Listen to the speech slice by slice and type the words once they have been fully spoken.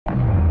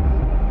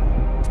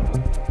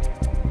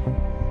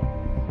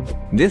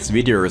This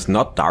video is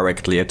not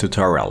directly a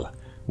tutorial.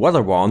 What I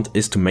want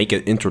is to make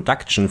an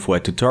introduction for a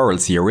tutorial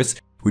series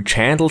which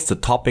handles the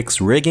topics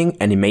rigging,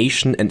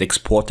 animation and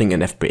exporting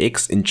in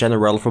FBX in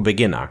general for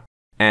beginner,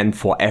 and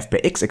for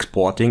FBX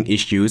exporting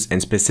issues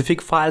and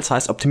specific file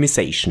size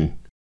optimization.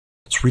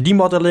 3D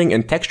modeling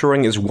and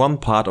texturing is one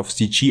part of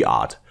CG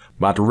art,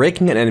 but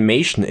rigging and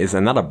animation is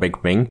another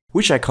big thing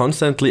which I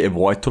constantly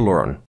avoid to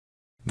learn.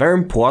 Very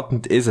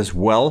important is as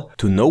well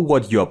to know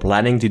what you are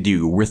planning to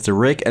do with the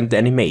rig and the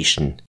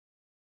animation.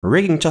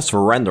 Rigging just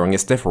for rendering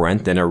is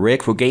different than a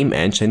rig for game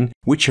engine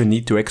which you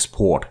need to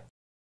export.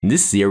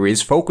 This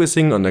series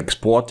focusing on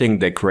exporting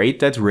the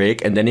created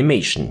rig and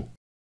animation.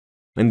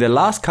 In the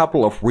last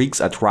couple of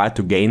weeks I tried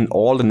to gain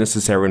all the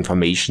necessary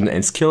information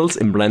and skills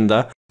in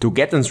Blender to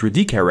get a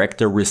 3D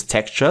character with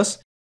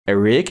textures, a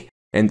rig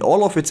and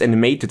all of its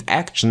animated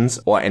actions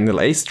or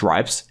NLA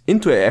stripes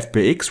into a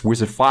FBX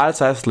with a file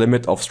size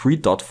limit of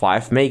 3.5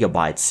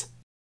 MB.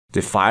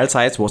 The file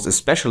size was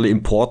especially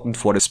important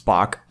for the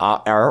Spark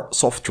RR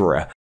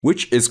software,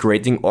 which is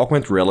creating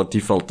augmented reality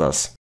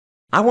filters.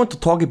 I want to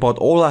talk about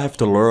all I have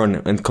to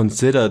learn and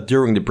consider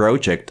during the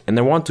project, and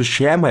I want to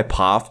share my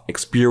path,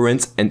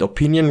 experience and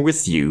opinion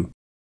with you.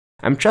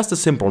 I'm just a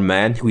simple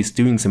man who is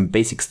doing some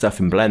basic stuff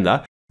in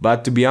Blender,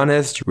 but to be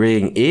honest,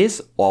 rigging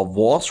is or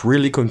was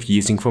really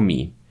confusing for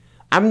me.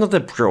 I'm not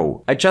a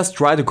pro, I just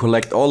try to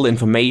collect all the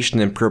information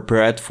and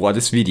prepare it for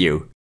this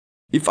video.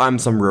 If I'm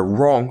somewhere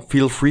wrong,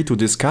 feel free to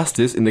discuss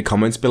this in the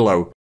comments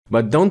below,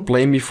 but don't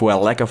blame me for a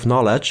lack of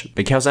knowledge,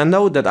 because I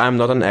know that I'm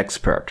not an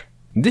expert.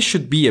 This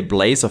should be a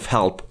place of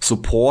help,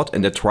 support,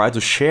 and I try to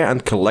share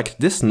and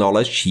collect this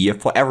knowledge here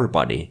for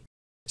everybody.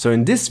 So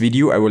in this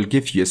video I will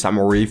give you a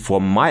summary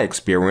from my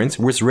experience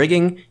with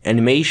rigging,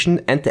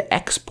 animation and the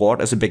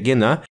export as a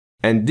beginner,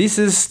 and this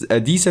is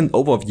a decent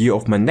overview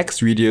of my next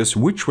videos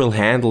which will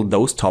handle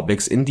those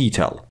topics in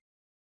detail.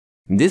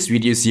 This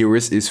video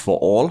series is for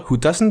all who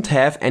doesn't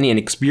have any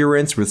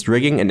experience with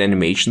rigging and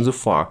animation so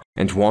far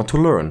and want to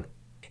learn.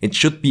 It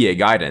should be a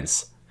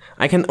guidance.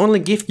 I can only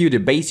give you the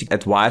basic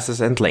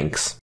advices and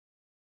links.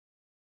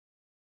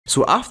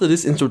 So after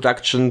this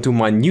introduction to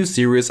my new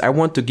series, I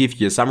want to give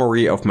you a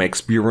summary of my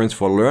experience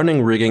for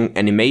learning rigging,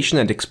 animation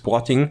and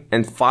exporting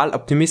and file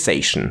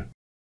optimization.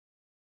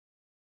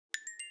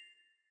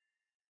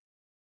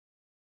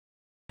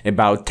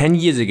 About 10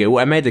 years ago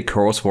I made a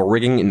course for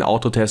rigging in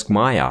Autodesk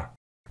Maya.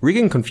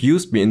 Rigging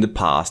confused me in the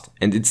past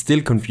and it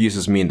still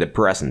confuses me in the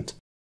present.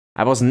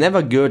 I was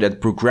never good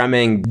at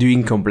programming,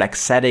 doing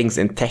complex settings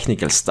and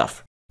technical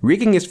stuff.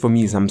 Rigging is for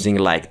me something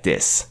like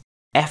this.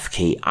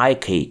 FK,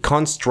 IK,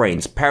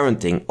 constraints,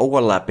 parenting,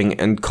 overlapping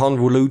and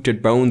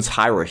convoluted bones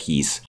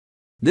hierarchies.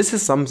 This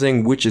is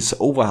something which is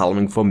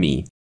overwhelming for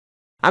me.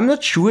 I'm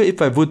not sure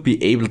if I would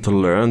be able to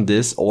learn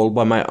this all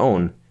by my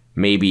own,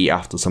 maybe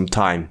after some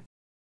time.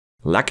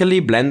 Luckily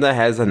Blender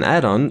has an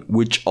add-on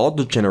which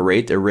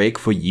auto-generates a rig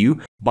for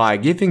you by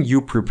giving you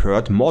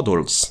prepared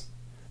models.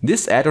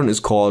 This add-on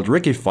is called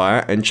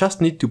Rigify and just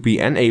need to be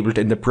enabled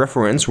in the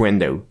preference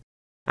window.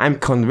 I'm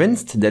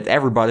convinced that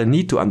everybody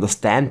needs to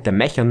understand the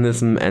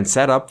mechanism and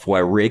setup for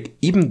a rig,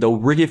 even though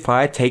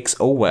Rigify takes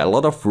over a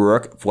lot of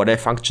work for their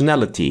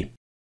functionality.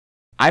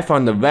 I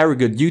found a very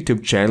good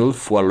YouTube channel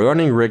for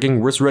learning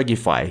rigging with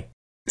Rigify.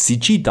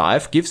 CG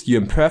Dive gives you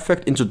a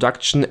perfect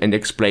introduction and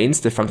explains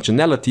the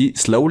functionality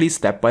slowly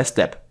step by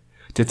step.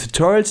 The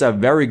tutorials are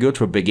very good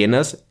for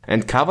beginners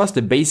and covers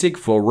the basic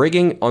for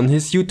rigging on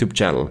his YouTube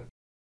channel.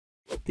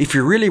 If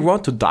you really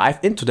want to dive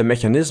into the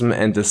mechanism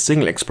and the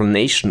single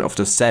explanation of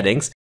the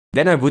settings,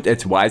 then I would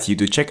advise you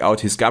to check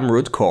out his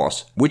Gumroad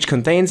course, which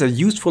contains a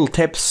useful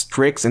tips,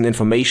 tricks and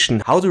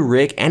information how to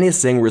rig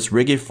anything with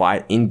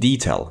Rigify in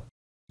detail.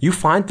 You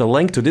find the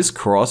link to this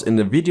course in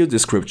the video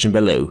description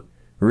below.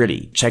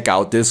 Really, check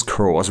out this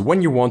course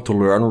when you want to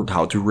learn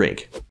how to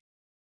rig.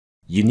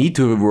 You need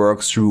to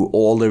work through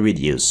all the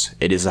videos.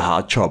 It is a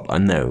hard job, I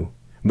know.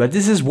 But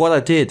this is what I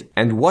did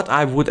and what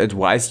I would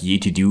advise you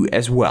to do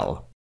as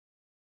well.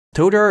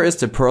 Todor is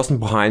the person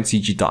behind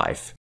CG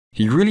Dive.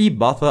 He really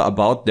bothers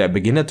about their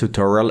beginner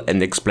tutorial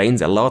and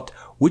explains a lot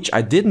which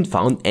I didn't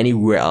find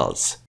anywhere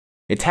else.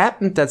 It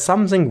happened that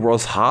something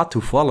was hard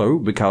to follow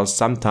because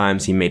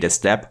sometimes he made a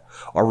step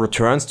or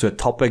returns to a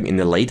topic in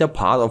the later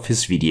part of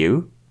his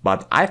video,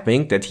 but I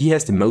think that he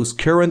has the most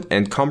current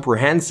and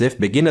comprehensive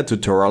beginner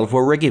tutorial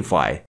for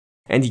Rigify,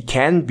 and he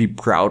can be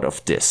proud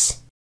of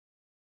this.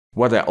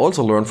 What I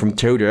also learned from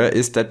Todor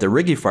is that the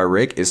Rigify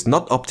rig is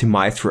not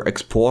optimized for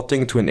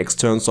exporting to an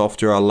external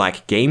software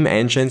like game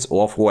engines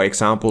or for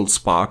example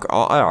Spark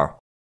RR.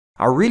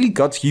 I really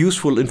got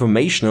useful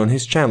information on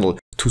his channel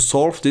to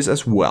solve this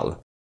as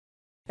well.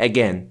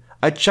 Again,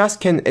 I just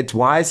can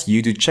advise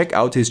you to check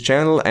out his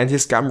channel and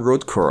his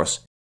Gumroad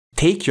course.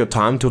 Take your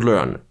time to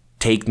learn,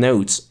 take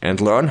notes and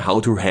learn how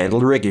to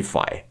handle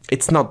Rigify.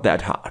 It's not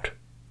that hard.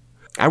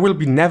 I will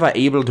be never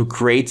able to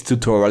create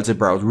tutorials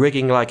about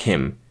rigging like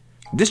him.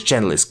 This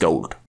channel is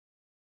gold.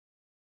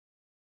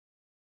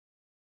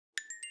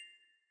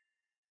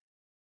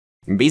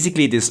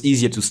 Basically, it is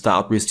easier to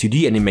start with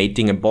 2D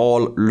animating a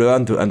ball,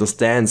 learn to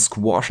understand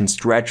squash and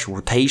stretch,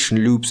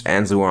 rotation loops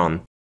and so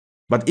on.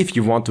 But if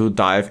you want to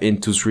dive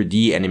into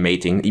 3D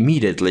animating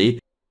immediately,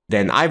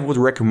 then I would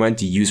recommend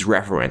to use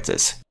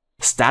references.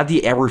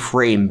 Study every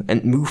frame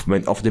and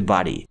movement of the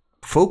body.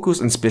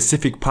 Focus on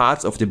specific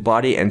parts of the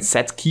body and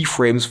set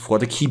keyframes for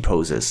the key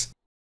poses.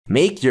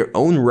 Make your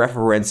own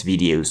reference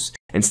videos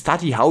and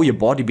study how your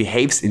body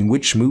behaves in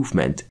which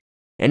movement.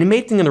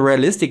 Animating a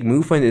realistic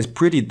movement is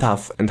pretty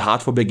tough and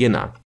hard for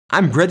beginner.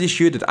 I'm pretty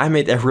sure that I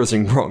made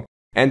everything wrong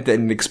and that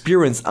an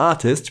experienced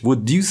artist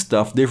would do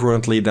stuff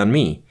differently than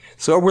me.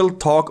 So I will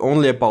talk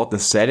only about the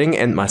setting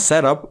and my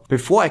setup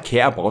before I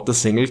care about the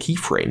single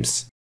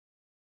keyframes.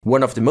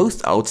 One of the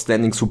most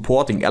outstanding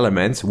supporting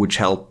elements which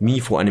helped me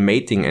for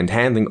animating and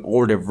handling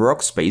all the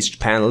workspace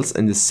panels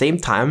in the same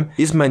time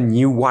is my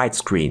new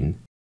widescreen.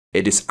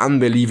 It is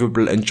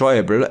unbelievably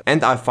enjoyable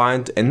and I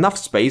find enough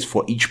space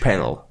for each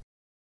panel.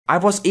 I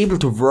was able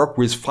to work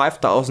with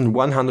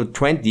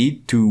 5120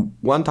 to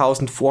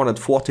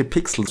 1440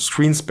 pixel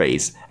screen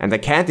space, and I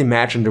can't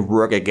imagine the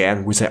work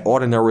again with an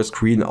ordinary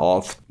screen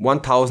of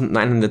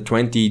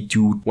 1920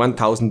 to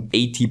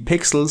 1080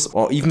 pixels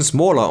or even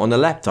smaller on a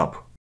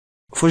laptop.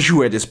 For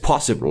sure it is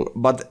possible,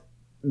 but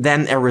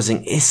then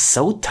everything is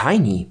so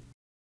tiny.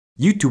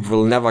 YouTube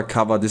will never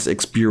cover this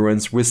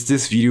experience with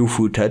this video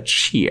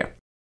footage here.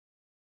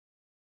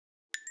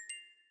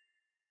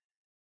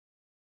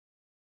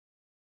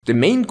 The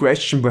main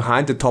question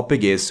behind the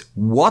topic is,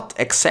 what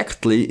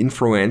exactly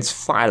influences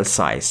file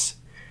size?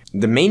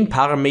 The main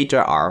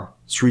parameters are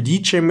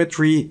 3D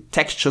geometry,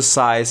 texture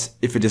size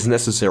if it is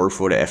necessary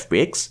for the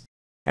FBX,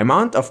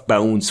 amount of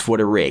bones for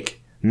the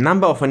rig,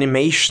 number of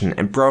animation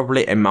and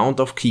probably amount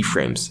of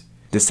keyframes,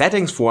 the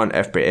settings for an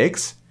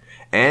FBX,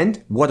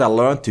 and what I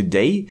learned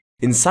today,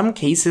 in some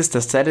cases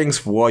the settings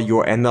for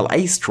your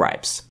NLA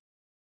stripes.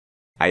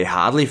 I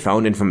hardly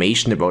found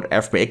information about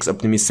FBX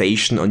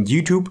optimization on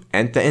YouTube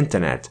and the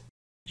internet.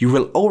 You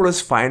will always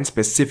find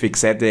specific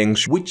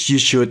settings which you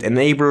should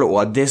enable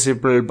or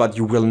disable, but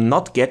you will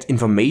not get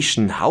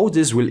information how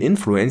this will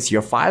influence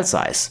your file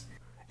size.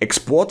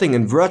 Exporting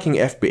and working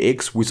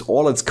FBX with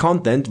all its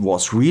content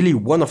was really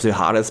one of the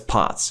hardest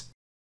parts.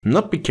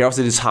 Not because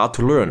it is hard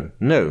to learn,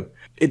 no.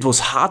 It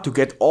was hard to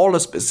get all the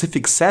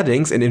specific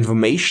settings and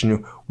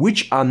information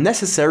which are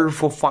necessary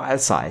for file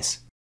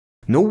size.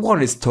 No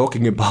one is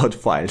talking about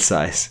file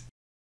size.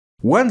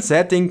 One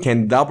setting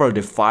can double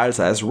the file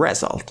size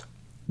result.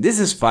 This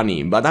is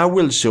funny, but I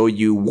will show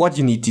you what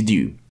you need to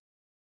do.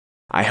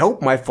 I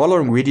hope my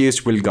following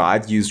videos will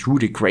guide you through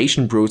the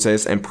creation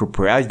process and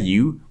prepare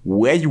you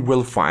where you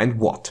will find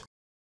what.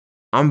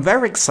 I'm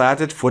very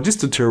excited for this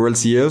tutorial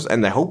series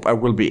and I hope I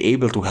will be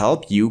able to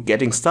help you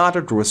getting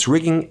started with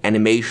rigging,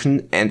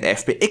 animation and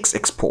FBX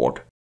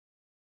export.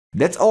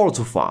 That's all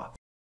so far.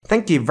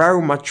 Thank you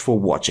very much for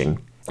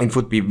watching. It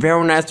would be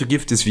very nice to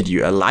give this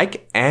video a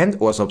like and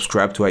or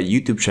subscribe to our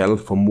YouTube channel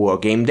for more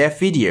game dev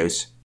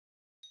videos.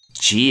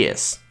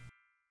 Cheers!